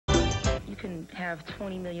You can have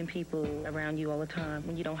 20 million people around you all the time.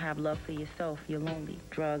 When you don't have love for yourself, you're lonely.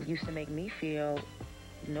 Drugs used to make me feel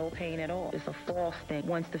no pain at all. It's a false thing.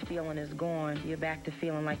 Once the feeling is gone, you're back to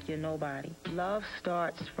feeling like you're nobody. Love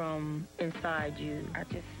starts from inside you. I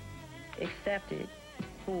just accepted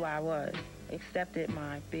who I was, accepted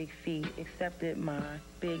my big feet, accepted my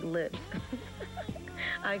big lips.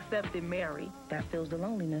 I accepted Mary. That feels the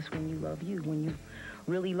loneliness when you love you, when you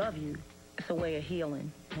really love you. It's a way of healing.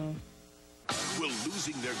 Will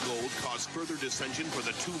losing their gold cause further dissension for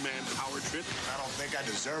the two-man power trip? I don't think I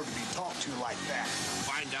deserve to be talked to like that.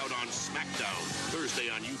 Find out on Smackdown, Thursday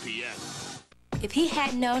on UPN. If he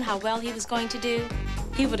had known how well he was going to do,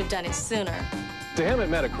 he would have done it sooner. To him, it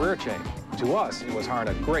meant a career change. To us, it was hiring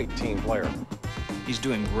a great team player. He's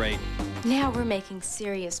doing great. Now we're making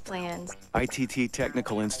serious plans. ITT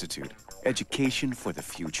Technical Institute, education for the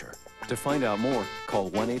future. To find out more, call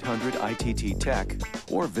 1-800-ITT-TECH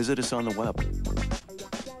or visit us on the web.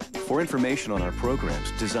 For information on our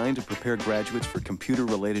programs designed to prepare graduates for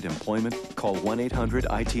computer-related employment, call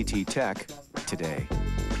 1-800-ITT-TECH today.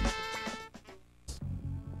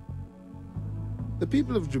 The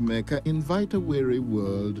people of Jamaica invite a weary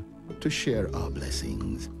world to share our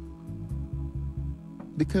blessings.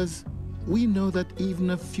 Because we know that even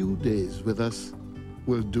a few days with us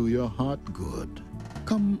will do your heart good.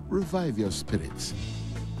 Come revive your spirits.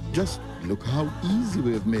 Just look how easy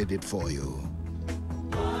we've made it for you.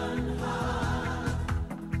 One heart,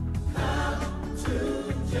 come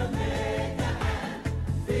to Jamaica and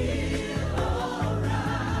feel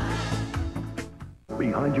alright.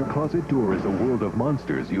 Behind your closet door is a world of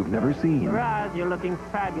monsters you've never seen. Roz, you're looking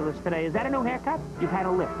fabulous today. Is that a new haircut? You've had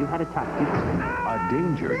a lift. You've had a touch. A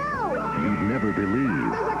danger you'd never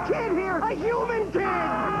believe. There's a kid here! A human kid!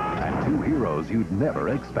 And two heroes you'd never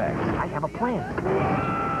expect. I have a plan.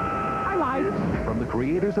 I lied. From the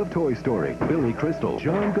creators of Toy Story, Billy Crystal,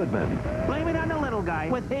 John Goodman. Blame it on the little guy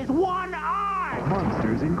with his one eye!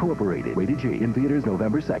 Monsters Incorporated. Rated G. In theaters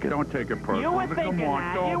November 2nd. Don't take it personal. You were thinking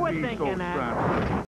that. You were thinking that.